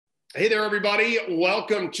Hey there, everybody.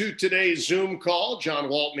 Welcome to today's Zoom call. John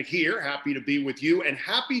Walton here. Happy to be with you and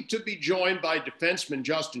happy to be joined by defenseman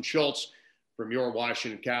Justin Schultz from your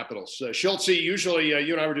Washington Capitals. Schultz, usually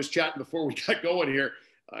you and I were just chatting before we got going here.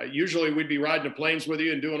 Usually we'd be riding the planes with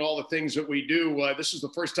you and doing all the things that we do. This is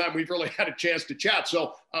the first time we've really had a chance to chat.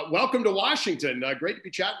 So welcome to Washington. Great to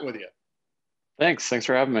be chatting with you. Thanks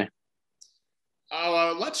for having me.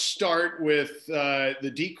 Let's start with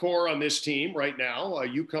the decor on this team right now.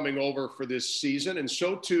 You coming over for this season, and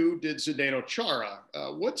so too did Zdeno Chara.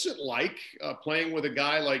 What's it like playing with a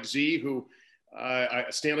guy like Z, who a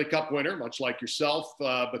Stanley Cup winner, much like yourself,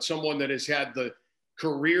 but someone that has had the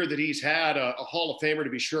career that he's had, a Hall of Famer to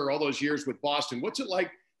be sure, all those years with Boston. What's it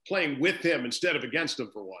like playing with him instead of against him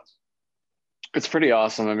for once? It's pretty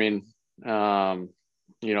awesome. I mean,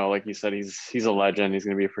 like you said, he's a legend. He's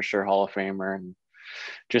going to be for sure Hall of Famer, and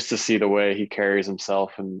just to see the way he carries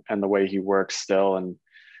himself and the way he works still and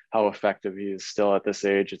how effective he is still at this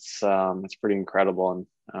age, it's pretty incredible,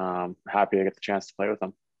 and happy to get the chance to play with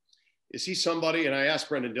him. Is he somebody, and I asked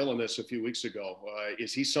Brendan Dillon this a few weeks ago,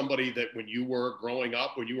 is he somebody that when you were growing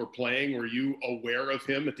up, when you were playing, were you aware of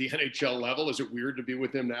him at the NHL level? Is it weird to be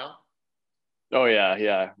with him now? Oh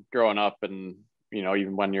yeah. Growing up, and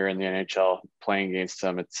even when you're in the NHL playing against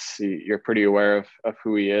him, you're pretty aware of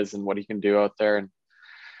who he is and what he can do out there. And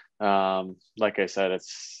like I said,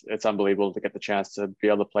 it's unbelievable to get the chance to be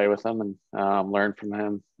able to play with him and learn from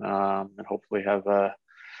him, and hopefully have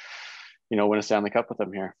win a Stanley Cup with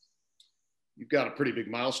him here. You've got a pretty big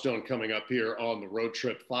milestone coming up here on the road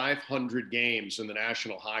trip, 500 games in the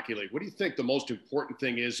National Hockey League. What do you think the most important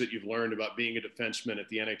thing is that you've learned about being a defenseman at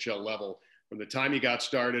the NHL level from the time you got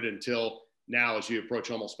started until now as you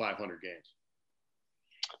approach almost 500 games?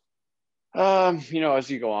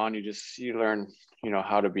 As you go on, you learn,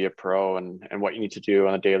 how to be a pro and what you need to do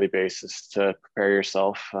on a daily basis to prepare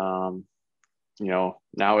yourself.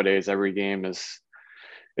 Nowadays every game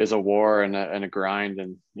is a war and a grind,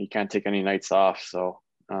 and you can't take any nights off. So,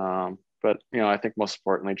 but I think most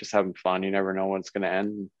importantly, just having fun. You never know when it's going to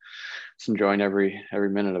end. Just enjoying every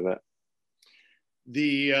minute of it.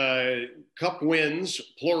 The Cup wins,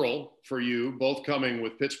 plural, for you, both coming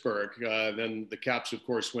with Pittsburgh. Then the Caps, of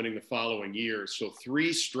course, winning the following year. So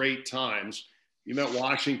 3 straight times you met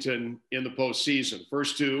Washington in the postseason.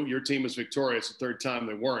 First 2, your team was victorious. The third time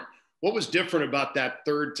they weren't. What was different about that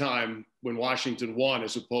third time when Washington won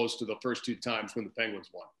as opposed to the first 2 times when the Penguins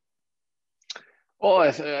won? Well,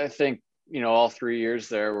 I think, all 3 years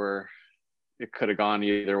there it could have gone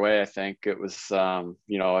either way. I think it was,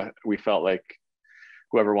 we felt like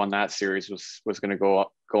whoever won that series was going to go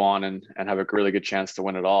on and have a really good chance to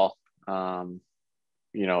win it all. I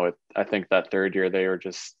think that third year they were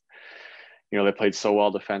just, they played so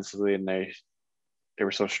well defensively, and they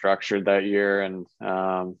were so structured that year, and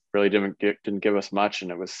really didn't give us much.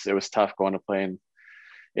 And it was tough going to play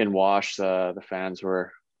in Wash. The fans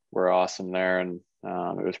were awesome there, and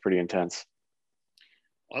it was pretty intense.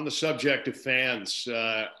 On the subject of fans,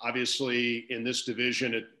 obviously in this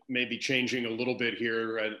division, it may be changing a little bit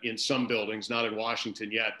here in some buildings, not in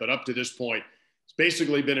Washington yet, but up to this point, it's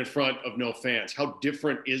basically been in front of no fans. How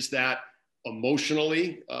different is that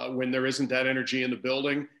emotionally when there isn't that energy in the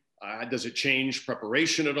building? Does it change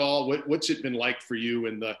preparation at all? What's it been like for you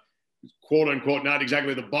in the quote unquote, not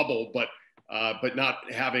exactly the bubble, but not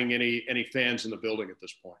having any fans in the building at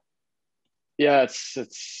this point? Yeah,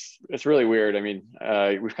 it's really weird. I mean,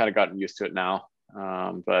 we've kind of gotten used to it now,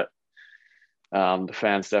 but the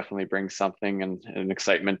fans definitely bring something and an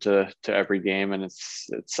excitement to every game, and it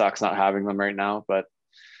sucks not having them right now. But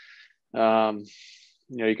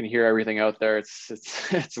you can hear everything out there.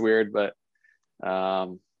 It's weird, but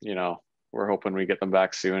we're hoping we get them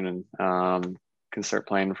back soon and can start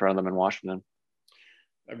playing in front of them in Washington.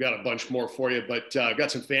 I've got a bunch more for you, but I've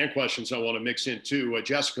got some fan questions I want to mix in too.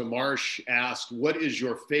 Jessica Marsh asked, what is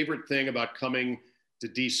your favorite thing about coming to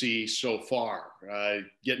DC so far?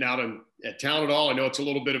 Getting out at town at all? I know it's a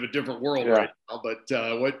little bit of a different world right now, but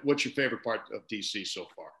what's your favorite part of DC so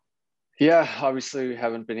far? Yeah, obviously we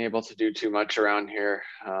haven't been able to do too much around here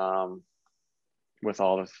with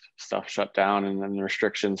all the stuff shut down and the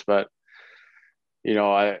restrictions, but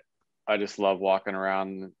I just love walking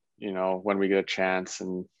around when we get a chance,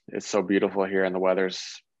 and it's so beautiful here, and the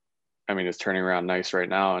weather's, it's turning around nice right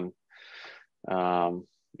now. And,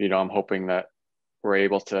 I'm hoping that we're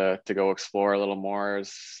able to go explore a little more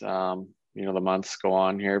as, the months go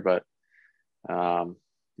on here, but, I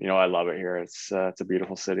love it here. It's a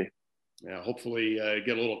beautiful city. Yeah, hopefully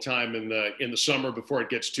get a little time in the summer before it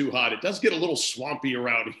gets too hot. It does get a little swampy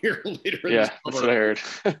around here later in the Yeah, summer. that's what I heard.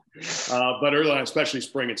 But early on, especially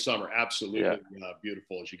spring and summer, absolutely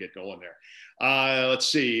beautiful as you get going there. Let's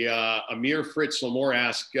see. Amir Fritz Lamore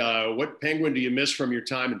asked, what Penguin do you miss from your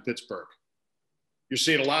time in Pittsburgh? You're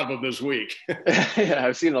seeing a lot of them this week. Yeah,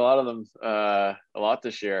 I've seen a lot of them a lot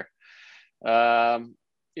this year. I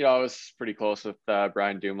was pretty close with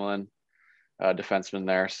Brian Dumoulin, defenseman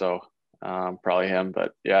there. So probably him,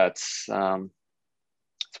 but yeah, it's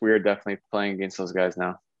weird definitely playing against those guys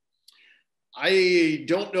now. I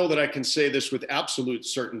don't know that I can say this with absolute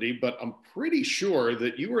certainty, but I'm pretty sure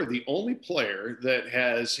that you are the only player that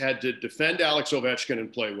has had to defend Alex Ovechkin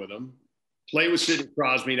and play with him, play with Sidney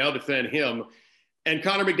Crosby, now defend him, and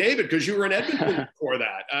Connor McDavid, because you were in Edmonton before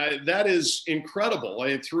that. That is incredible.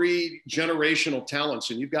 3 generational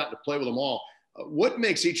talents, and you've gotten to play with them all. What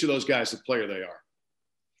makes each of those guys the player they are?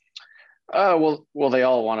 Well, they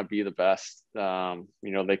all want to be the best.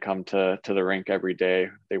 They come to the rink every day.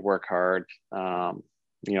 They work hard. In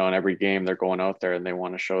every game they're going out there and they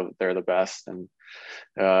want to show that they're the best. And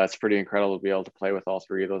it's pretty incredible to be able to play with all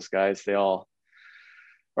 3 of those guys. They all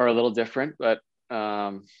are a little different, but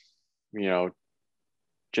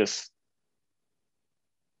just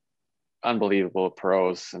unbelievable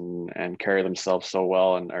pros and carry themselves so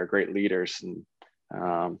well and are great leaders. And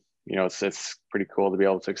it's pretty cool to be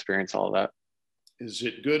able to experience all of that. Is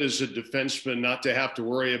it good as a defenseman not to have to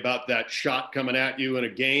worry about that shot coming at you in a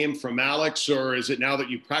game from Alex, or is it now that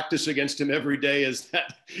you practice against him every day? Is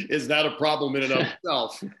that a problem in and of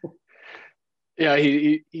itself? Yeah,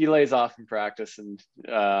 he lays off in practice, and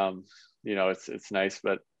it's nice,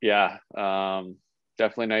 but yeah,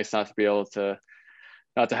 definitely nice not to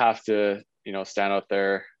have to stand out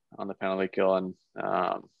there on the penalty kill and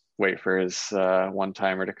wait for his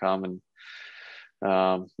one-timer to come. And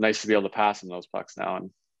nice to be able to pass him those pucks now,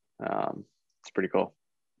 and it's pretty cool.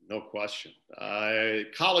 No question.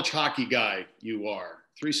 College hockey guy you are.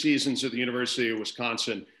 3 seasons at the University of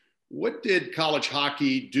Wisconsin. What did college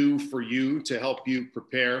hockey do for you to help you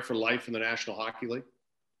prepare for life in the National Hockey League?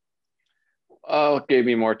 It gave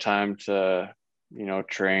me more time to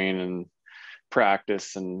train and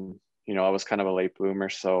practice, and I was kind of a late bloomer,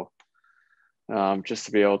 so just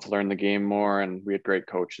to be able to learn the game more, and we had great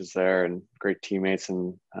coaches there and great teammates,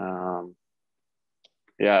 and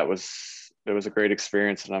it was a great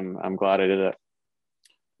experience, and I'm glad I did it.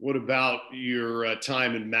 What about your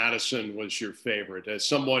time in Madison was your favorite? As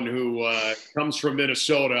someone who comes from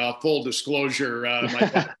Minnesota, full disclosure, my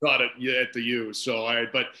dad taught at the U.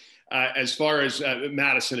 But as far as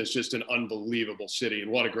Madison is just an unbelievable city, and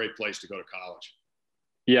what a great place to go to college.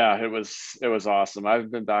 Yeah, it was awesome. I've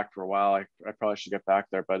been back for a while. I probably should get back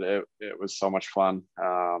there, but it was so much fun.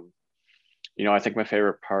 I think my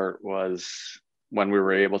favorite part was when we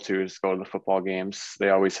were able to just go to the football games. They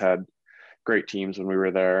always had great teams when we were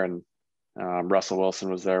there, and Russell Wilson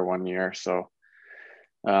was there one year. So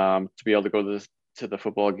to be able to go to the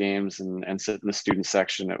football games and sit in the student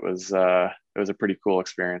section, it was a pretty cool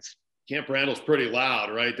experience. Camp Randall's pretty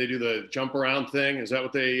loud, right? They do the jump around thing. Is that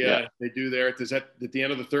what they do there? Is that at the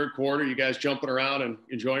end of the third quarter, you guys jumping around and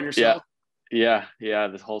enjoying yourself? Yeah.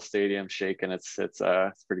 The whole stadium shaking. It's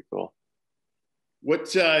pretty cool.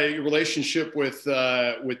 What's your relationship with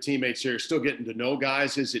teammates here? Still getting to know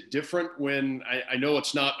guys. Is it different when I know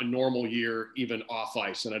it's not a normal year, even off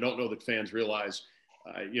ice, and I don't know that fans realize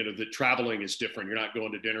that traveling is different. You're not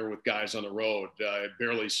going to dinner with guys on the road,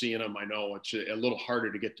 barely seeing them. I know it's a little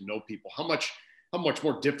harder to get to know people. How much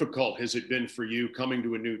more difficult has it been for you coming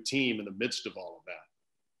to a new team in the midst of all of that?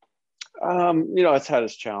 It's had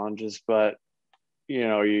its challenges, but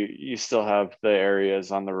you still have the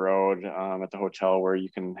areas on the road at the hotel where you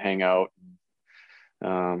can hang out,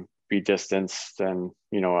 be distanced, and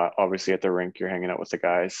obviously at the rink you're hanging out with the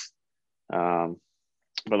guys.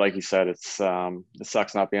 But like you said, it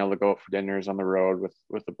sucks not being able to go out for dinners on the road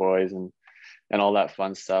with the boys and all that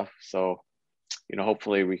fun stuff. So,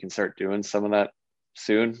 hopefully we can start doing some of that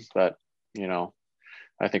soon. But, I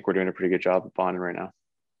think we're doing a pretty good job of bonding right now.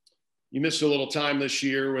 You missed a little time this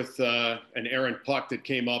year with an errant puck that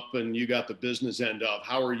came up, and you got the business end of.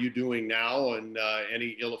 How are you doing now? And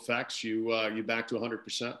any ill effects? You back to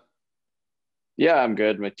 100%? Yeah, I'm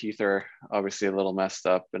good. My teeth are obviously a little messed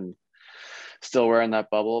up and still wearing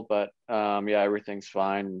that bubble, but everything's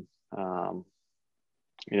fine.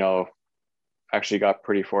 Actually got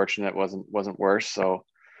pretty fortunate. It wasn't worse. So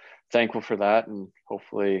thankful for that, and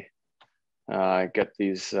hopefully get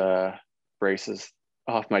these braces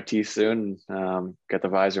off my teeth soon and get the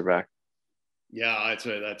visor back. Yeah, I'd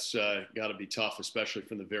say that's got to be tough, especially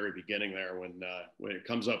from the very beginning there when it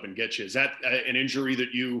comes up and gets you. Is that an injury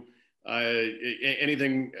that you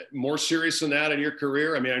anything more serious than that in your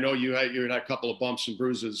career? I mean, I know you had a couple of bumps and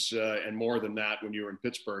bruises and more than that when you were in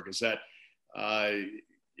Pittsburgh. Is that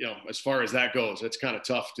as far as that goes, it's kind of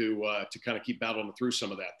tough to kind of keep battling through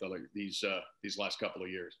some of that these last couple of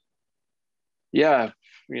years. Yeah,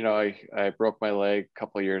 I broke my leg a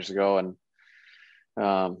couple of years ago, and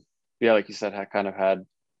yeah, like you said, I kind of had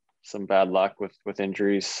some bad luck with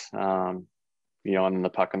injuries, and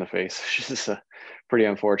the puck in the face, which is pretty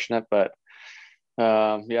unfortunate. But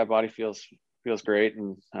yeah, body feels great,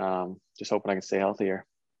 and just hoping I can stay healthy here.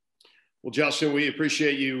 Well, Justin, we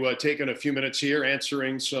appreciate you taking a few minutes here,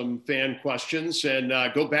 answering some fan questions, and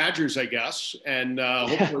go Badgers, I guess. And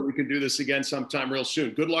hopefully we can do this again sometime real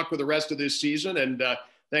soon. Good luck with the rest of this season, and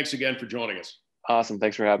thanks again for joining us. Awesome.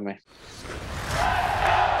 Thanks for having me.